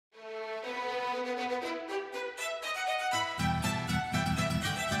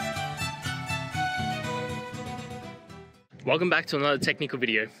Welcome back to another technical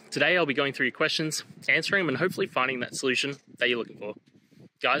video. Today I'll be going through your questions, answering them, and hopefully finding that solution that you're looking for.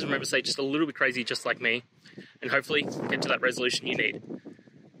 Guys, remember to stay just a little bit crazy just like me, and hopefully get to that resolution you need.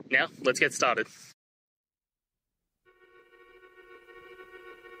 Now, let's get started.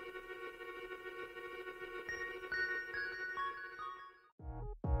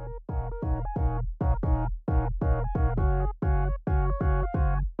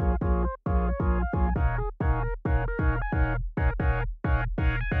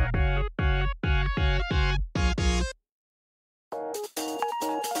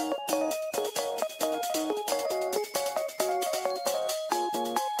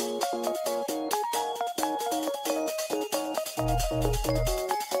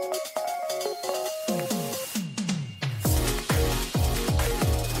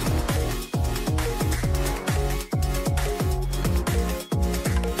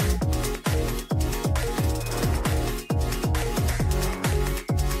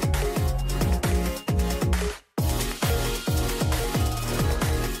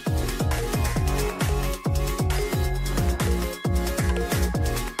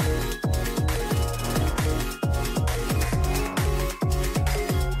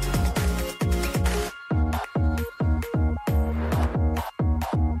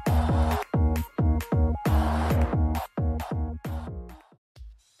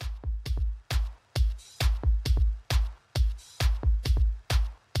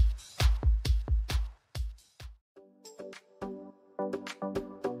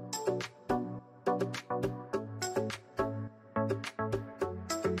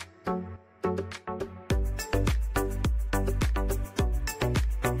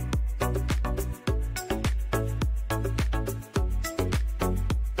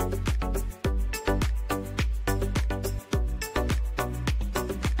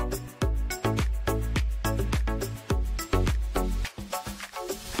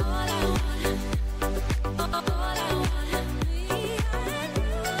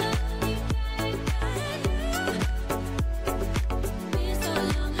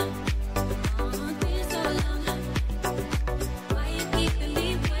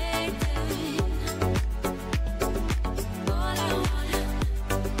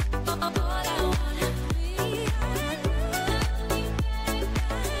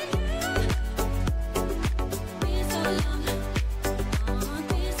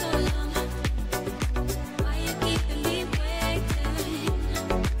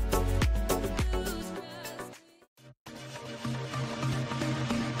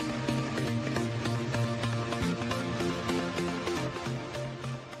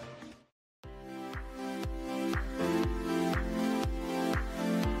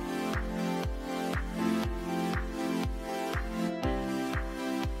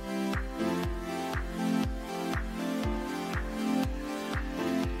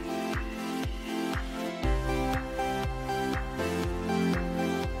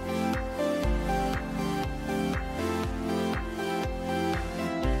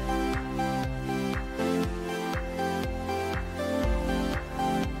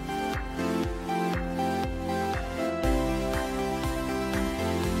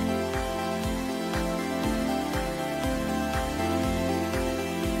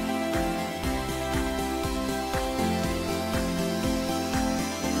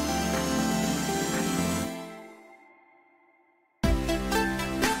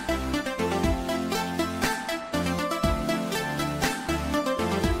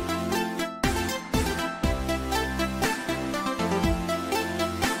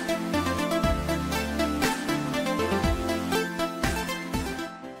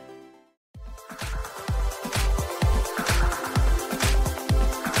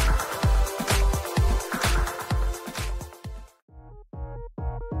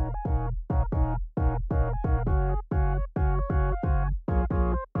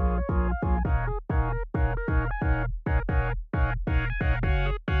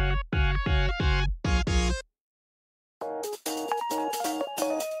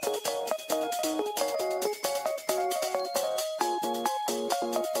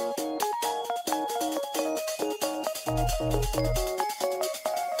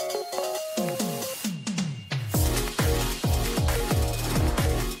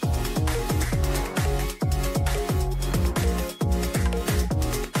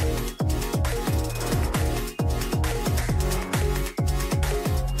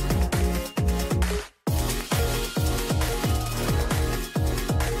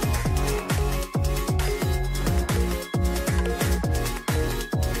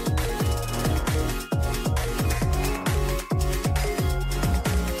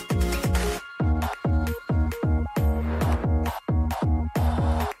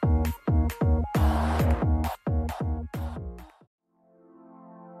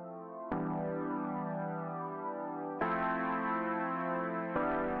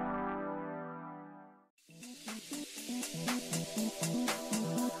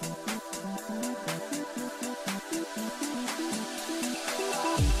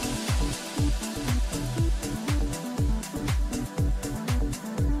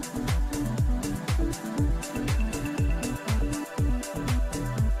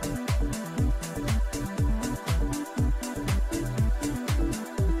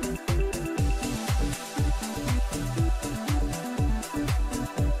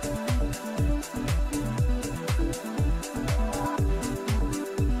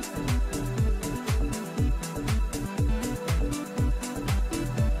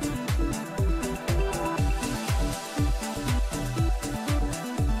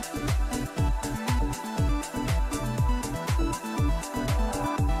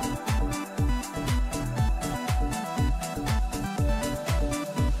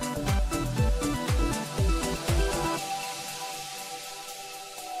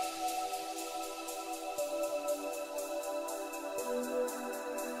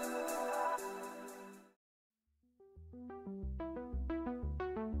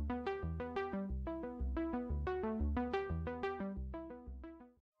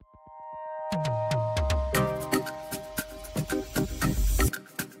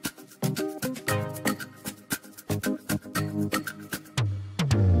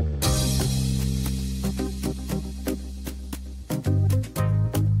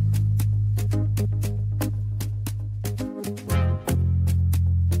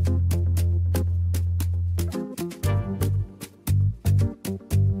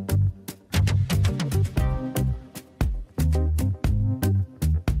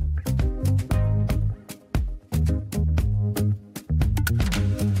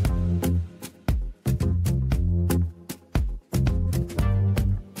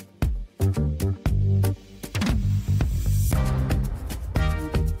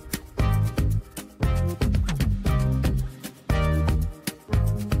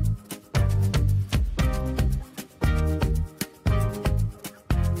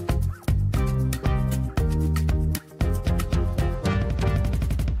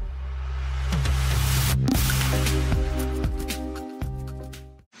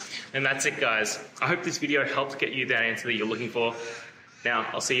 And that's it, guys. I hope this video helped get you that answer that you're looking for. Now,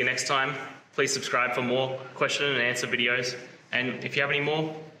 I'll see you next time. Please subscribe for more question and answer videos. And if you have any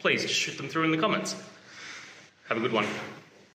more, please just shoot them through in the comments. Have a good one.